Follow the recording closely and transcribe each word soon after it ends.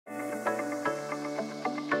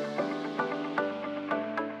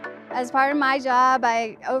As part of my job,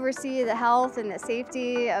 I oversee the health and the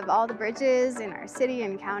safety of all the bridges in our city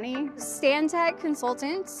and county. Stantec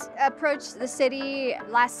consultants approached the city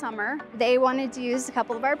last summer. They wanted to use a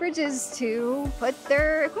couple of our bridges to put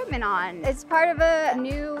their equipment on. It's part of a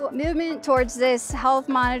new movement towards this health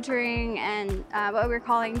monitoring and what we're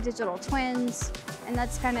calling digital twins. And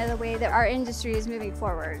that's kind of the way that our industry is moving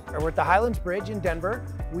forward. We're at the Highlands Bridge in Denver.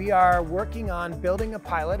 We are working on building a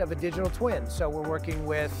pilot of a digital twin. So we're working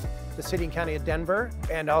with the City and County of Denver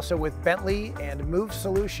and also with Bentley and Move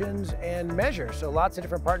Solutions and Measure. So lots of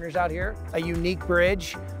different partners out here. A unique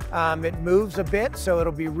bridge. It moves a bit, so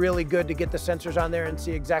it'll be really good to get the sensors on there and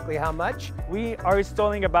see exactly how much. We are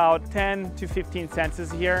installing about 10 to 15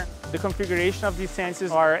 sensors here. The configuration of these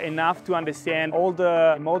sensors are enough to understand all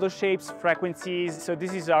the model shapes, frequencies. So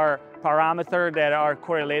this is our parameter that are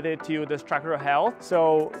correlated to the structural health.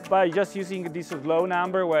 So by just using this low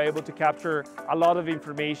number, we're able to capture a lot of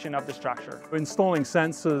information of the structure. Installing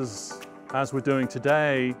sensors, as we're doing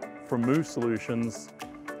today from Move Solutions,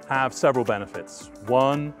 have several benefits.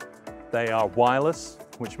 One, they are wireless,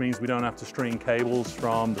 which means we don't have to string cables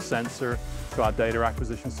from the sensor to our data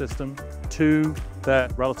acquisition system. Two, they're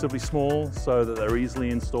relatively small so that they're easily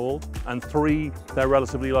installed. And three, they're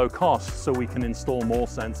relatively low cost so we can install more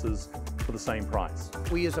sensors for the same price.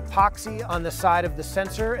 We use epoxy on the side of the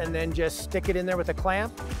sensor and then just stick it in there with a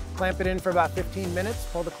clamp it in for about 15 minutes,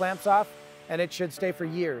 pull the clamps off, and it should stay for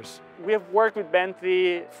years. We have worked with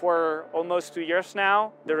Bentley for almost 2 years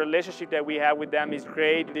now. The relationship that we have with them is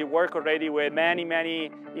great. They work already with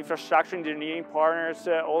many infrastructure engineering partners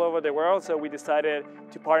all over the world, so we decided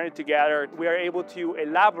to partner together. We are able to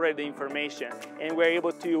elaborate the information and we're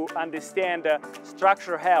able to understand the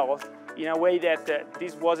structural health in a way that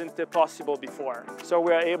this wasn't possible before. So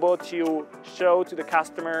we are able to show to the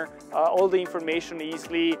customer all the information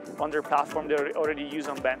easily on their platform they already use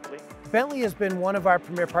on Bentley. Bentley has been one of our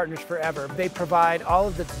premier partners forever. They provide all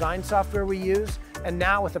of the design software we use, and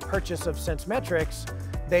now with the purchase of SenseMetrics,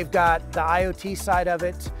 they've got the IoT side of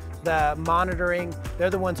it, the monitoring. They're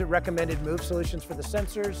the ones that recommended Move Solutions for the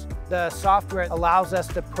sensors. The software allows us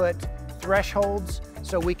to put thresholds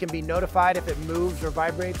so we can be notified if it moves or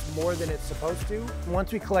vibrates more than it's supposed to.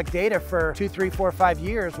 Once we collect data for 2, 3, 4, 5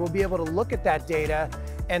 years, we'll be able to look at that data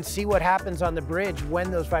and see what happens on the bridge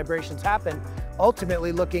when those vibrations happen,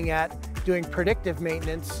 ultimately looking at doing predictive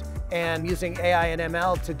maintenance and using AI and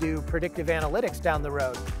ML to do predictive analytics down the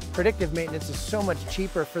road. Predictive maintenance is so much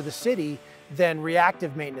cheaper for the city than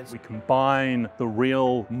reactive maintenance. We combine the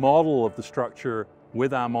real model of the structure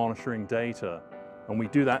with our monitoring data, and we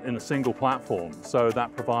do that in a single platform. So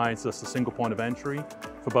that provides us a single point of entry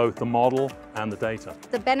for both the model and the data.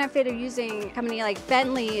 The benefit of using a company like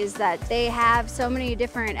Bentley is that they have so many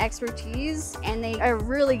different expertise and they are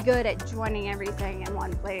really good at joining everything in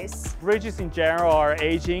one place. Bridges in general are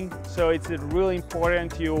aging, so it's really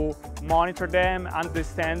important to monitor them,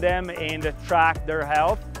 understand them, and track their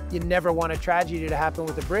health. You never want a tragedy to happen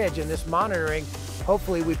with a bridge, and this monitoring,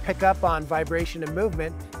 hopefully we pick up on vibration and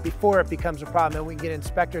movement before it becomes a problem and we can get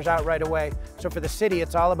inspectors out right away. So for the city,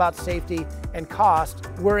 it's all about safety and cost.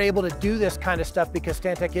 We're able to do this kind of stuff because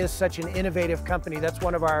Stantec is such an innovative company. That's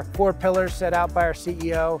one of our 4 pillars set out by our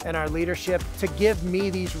CEO and our leadership. To give me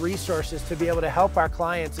these resources to be able to help our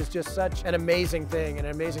clients is just such an amazing thing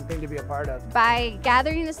to be a part of. By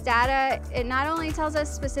gathering this data, it not only tells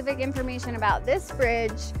us specific information about this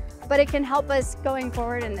bridge, but it can help us going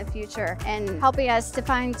forward in the future and helping us to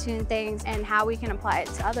fine-tune things and how we can apply it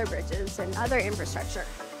to other bridges and other infrastructure.